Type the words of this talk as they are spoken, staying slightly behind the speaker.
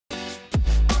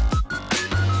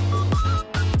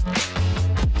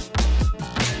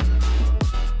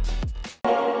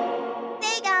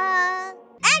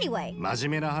真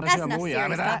面目な話 That's は enough もうや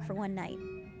め serious だ talk for one night.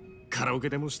 カラオケ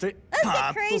でもして Let's パ get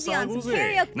ーッと crazy on 騒ご some うぜ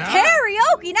karaoke. な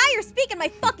Karaoke? Now you're speaking my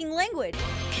fucking language.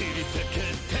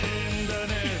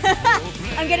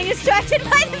 I'm getting distracted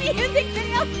by the music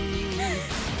video.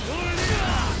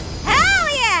 Hell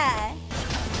yeah!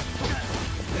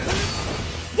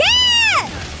 Yeah!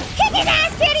 Kick his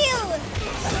ass, kid you!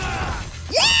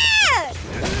 Yeah!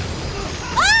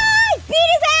 Oh, I beat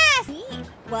his ass!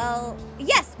 Well,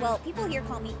 yes, well, people here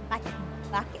call me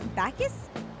Bacchus?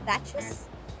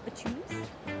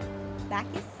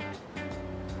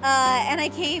 And I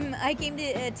came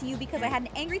to you because I had an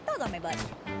angry thug on my butt.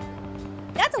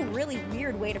 That's a really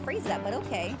weird way to phrase that, but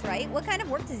okay, right? What kind of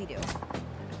work does he do?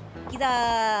 He's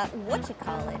a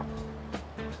whatchamacallit?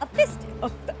 A fisting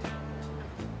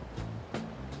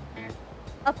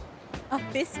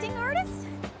artist?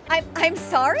 I'm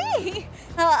sorry?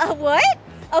 What?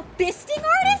 A fisting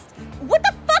artist? What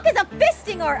the fuck is a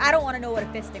fisting art? I don't want to know what a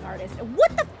fisting artist. What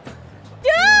the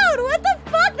dude, what the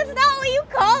fuck? That's not what you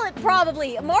call it,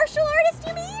 probably. A martial artist,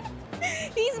 you mean?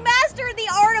 He's mastered the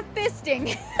art of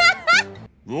fisting.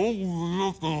 Go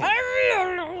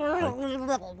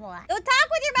talk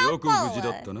with your mouth full.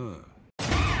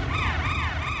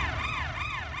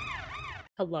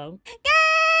 Hello.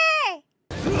 Yay!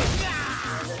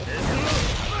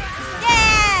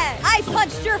 Yeah! I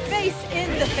punched your face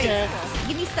in the face.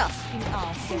 Give me stuff.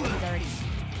 Oh, shit, he's already.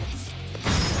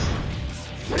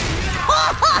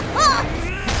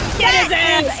 Get his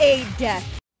ass! That is a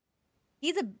death.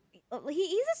 He's a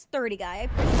sturdy guy.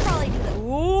 I should probably do that.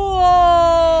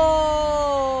 Whoa!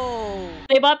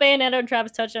 They bought Bayonetta and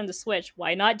Travis Touchdown to Switch.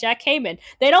 Why not Jack Kamen?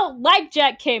 They don't like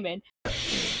Jack Kamen.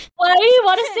 Why do you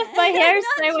want to sniff my hair?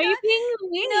 Why are you being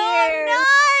weird? No, I'm not.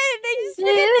 They just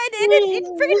it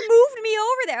freaking moved me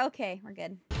over there. Okay, we're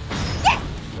good. Yes!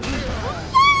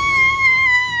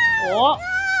 Oh. I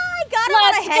got him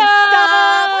on a head start.